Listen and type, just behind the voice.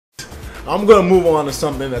I'm gonna move on to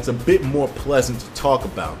something that's a bit more pleasant to talk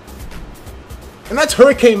about. And that's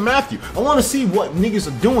Hurricane Matthew. I want to see what niggas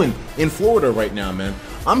are doing in Florida right now, man.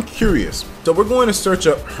 I'm curious. So we're going to search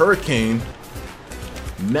up Hurricane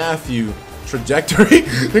Matthew trajectory.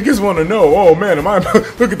 Niggas want to know, oh man,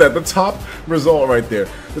 look at that, the top result right there.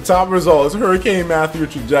 The top result is Hurricane Matthew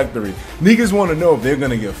trajectory. Niggas want to know if they're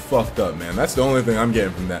gonna get fucked up, man. That's the only thing I'm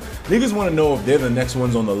getting from that. Niggas want to know if they're the next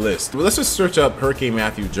ones on the list. Well, let's just search up Hurricane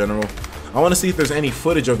Matthew general. I want to see if there's any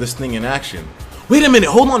footage of this thing in action. Wait a minute,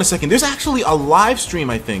 hold on a second. There's actually a live stream,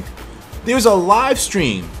 I think. There's a live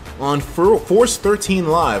stream on Force 13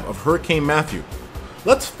 Live of Hurricane Matthew.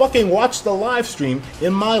 Let's fucking watch the live stream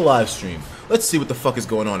in my live stream. Let's see what the fuck is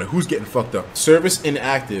going on and who's getting fucked up. Service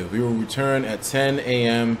inactive. We will return at 10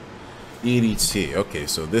 a.m. EDT. Okay,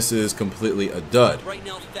 so this is completely a dud. Right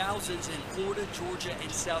now, thousands in Florida, Georgia,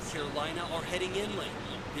 and South Carolina are heading inland.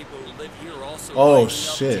 People who live here are also oh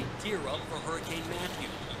shit. to gear up for Hurricane Matthew.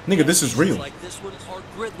 Nigga, this is real. Like this one are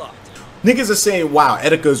gridlocked. Niggas are saying, wow,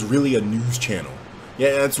 Etika is really a news channel.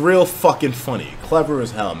 Yeah, it's real fucking funny. Clever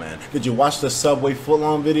as hell, man. Did you watch the Subway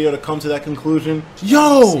footlong video to come to that conclusion?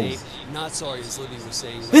 Yo! Not sorry, as Libby was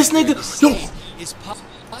saying. This nigga,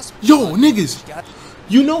 yo, niggas.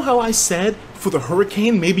 You know how I said for the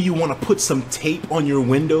hurricane, maybe you want to put some tape on your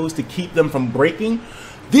windows to keep them from breaking?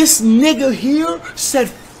 This nigga here said,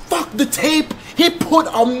 fuck the tape. He put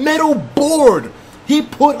a metal board. He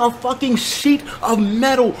put a fucking sheet of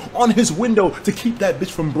metal on his window to keep that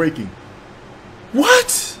bitch from breaking.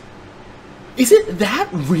 What? Is it that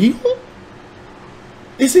real?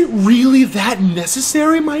 Is it really that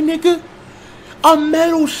necessary, my nigga? A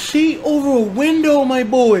metal sheet over a window, my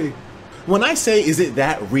boy. When I say, is it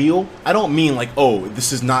that real? I don't mean like, oh,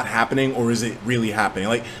 this is not happening or is it really happening?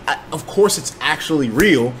 Like, of course it's actually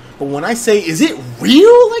real. But when I say, is it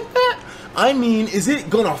real like that? I mean, is it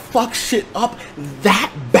gonna fuck shit up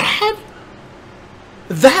that bad?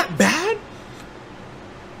 That bad?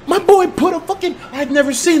 My boy put a fucking... I've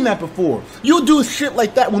never seen that before. You do shit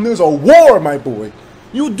like that when there's a war, my boy.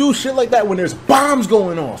 You do shit like that when there's bombs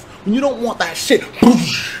going off. When you don't want that shit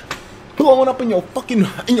blowing up in your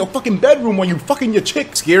fucking bedroom when you fucking your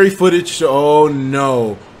chick. Scary footage. Oh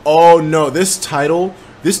no. Oh no. This title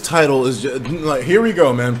is just like, here we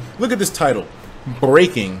go, man. Look at this title.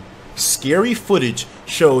 Breaking. Scary footage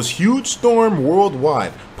shows huge storm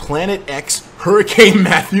worldwide. Planet X, Hurricane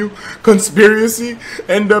Matthew, conspiracy,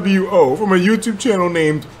 NWO from a YouTube channel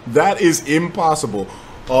named That Is Impossible.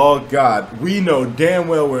 Oh God, we know damn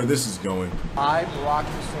well where this is going. I, Barack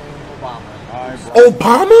Hussein Obama.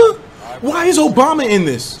 Obama? Why is Obama in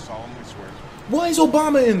this? Solemnly swear. Why is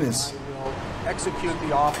Obama in this? I will execute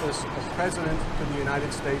the office of President of the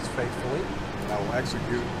United States faithfully. I will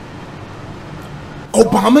execute.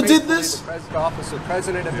 Obama did this? The office of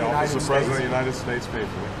President of the United States. President of the United States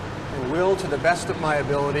faithfully. And will, to the best of my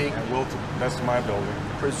ability. And will, to the best of my ability.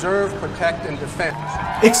 Preserve, protect, and defend.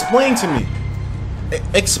 Explain to me.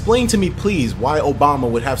 Explain to me, please, why Obama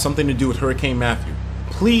would have something to do with Hurricane Matthew.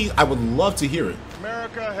 Please, I would love to hear it.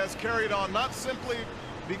 America has carried on not simply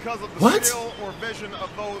because of the skill or vision of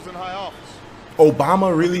those in high office.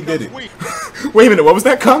 Obama really did it. Wait a minute, what was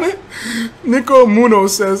that comment? Nico Muno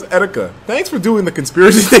says, Etika, thanks for doing the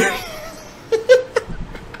conspiracy theory.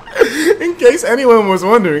 In case anyone was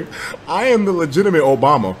wondering, I am the legitimate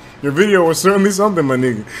Obama. Your video was certainly something, my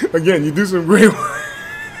nigga. Again, you do some great work.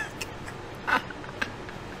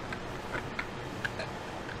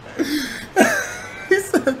 He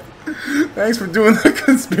said, thanks for doing the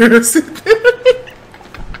conspiracy theory.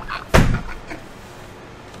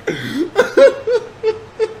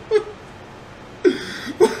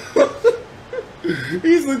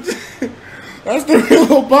 He's legit. That's the real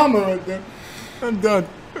Obama right there. I'm done.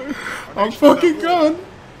 I'm fucking gone.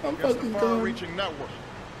 I'm fucking gone.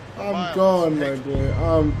 I'm gone, my boy.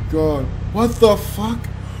 I'm gone. What the fuck?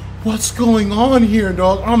 What's going on here,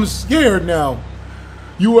 dog? I'm scared now.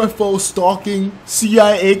 UFO stalking,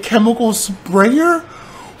 CIA chemical sprayer?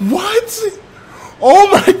 What? Oh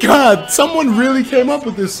my God! Someone really came up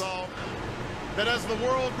with this. That as the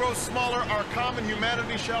world grows smaller, our common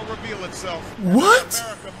humanity shall reveal itself. What?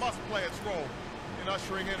 America must play its role in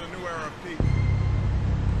ushering in a new era of peace.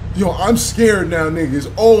 Yo, I'm scared now,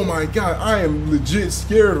 niggas. Oh my God, I am legit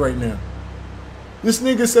scared right now. This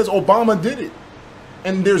nigga says Obama did it.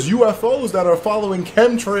 And there's UFOs that are following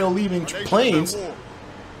chemtrail leaving planes.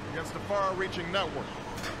 Against a far-reaching network.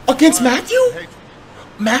 Against Matthew?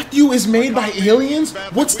 Matthew is made by aliens?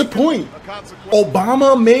 What's the point?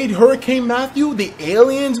 Obama made Hurricane Matthew? The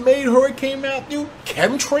aliens made Hurricane Matthew?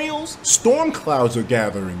 Chemtrails? Storm clouds are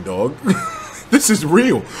gathering, dog. This is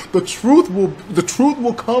real. The truth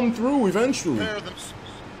will come through eventually.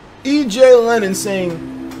 E.J. Lennon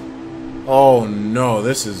saying, "Oh no,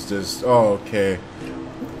 this is just okay.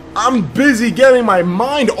 I'm busy getting my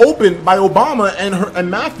mind opened by Obama and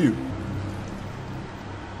Matthew."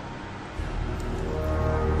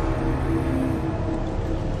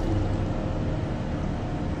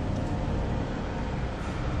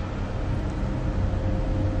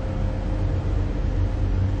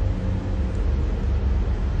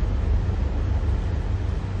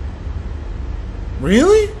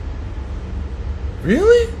 Really?